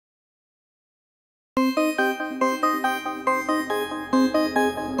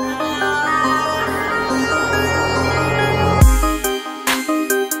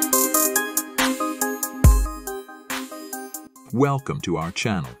Welcome to our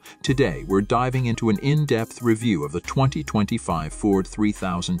channel. Today we're diving into an in-depth review of the 2025 Ford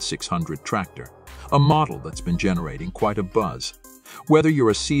 3600 tractor, a model that's been generating quite a buzz. Whether you're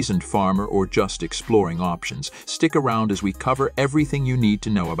a seasoned farmer or just exploring options, stick around as we cover everything you need to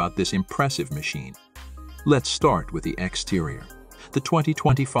know about this impressive machine. Let's start with the exterior. The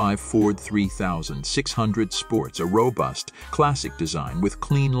 2025 Ford 3600 sports a robust, classic design with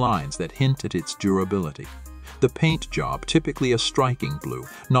clean lines that hint at its durability. The paint job, typically a striking blue,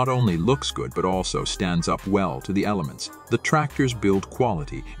 not only looks good but also stands up well to the elements. The tractor's build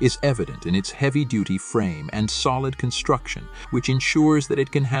quality is evident in its heavy-duty frame and solid construction, which ensures that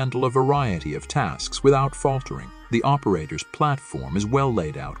it can handle a variety of tasks without faltering. The operator's platform is well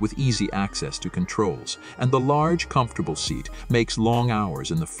laid out with easy access to controls, and the large, comfortable seat makes long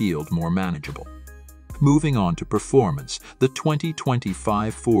hours in the field more manageable. Moving on to performance, the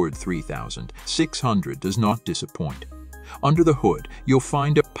 2025 Ford 3600 does not disappoint. Under the hood, you'll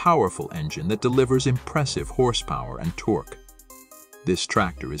find a powerful engine that delivers impressive horsepower and torque. This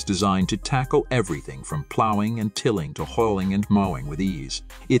tractor is designed to tackle everything from plowing and tilling to hauling and mowing with ease.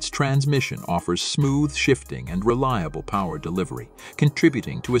 Its transmission offers smooth shifting and reliable power delivery,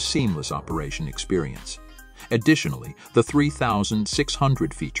 contributing to a seamless operation experience. Additionally, the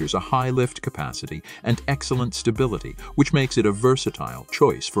 3600 features a high lift capacity and excellent stability, which makes it a versatile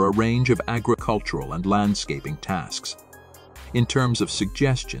choice for a range of agricultural and landscaping tasks. In terms of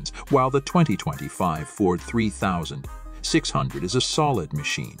suggestions, while the 2025 Ford 3600 is a solid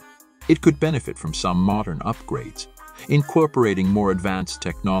machine, it could benefit from some modern upgrades. Incorporating more advanced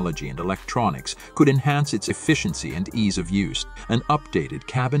technology and electronics could enhance its efficiency and ease of use. An updated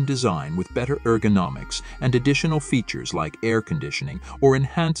cabin design with better ergonomics and additional features like air conditioning or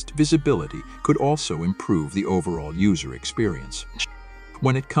enhanced visibility could also improve the overall user experience.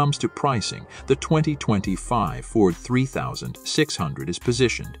 When it comes to pricing, the 2025 Ford 3600 is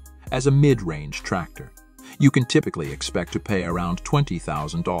positioned as a mid-range tractor. You can typically expect to pay around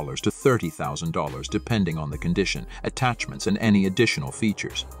 $20,000 to $30,000 depending on the condition, attachments, and any additional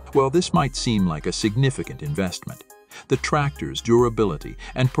features. While this might seem like a significant investment, the tractor's durability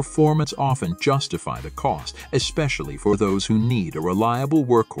and performance often justify the cost, especially for those who need a reliable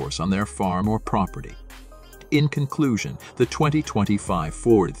workhorse on their farm or property. In conclusion, the 2025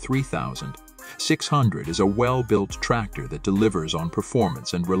 Ford 3600 is a well-built tractor that delivers on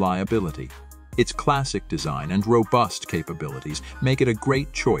performance and reliability. Its classic design and robust capabilities make it a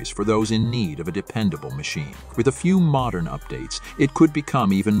great choice for those in need of a dependable machine. With a few modern updates, it could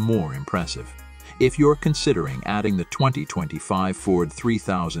become even more impressive. If you're considering adding the 2025 Ford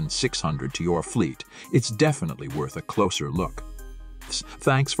 3600 to your fleet, it's definitely worth a closer look.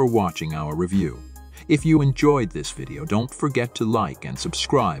 Thanks for watching our review. If you enjoyed this video, don't forget to like and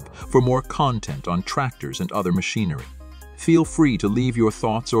subscribe for more content on tractors and other machinery. Feel free to leave your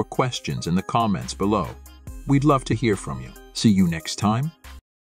thoughts or questions in the comments below. We'd love to hear from you. See you next time.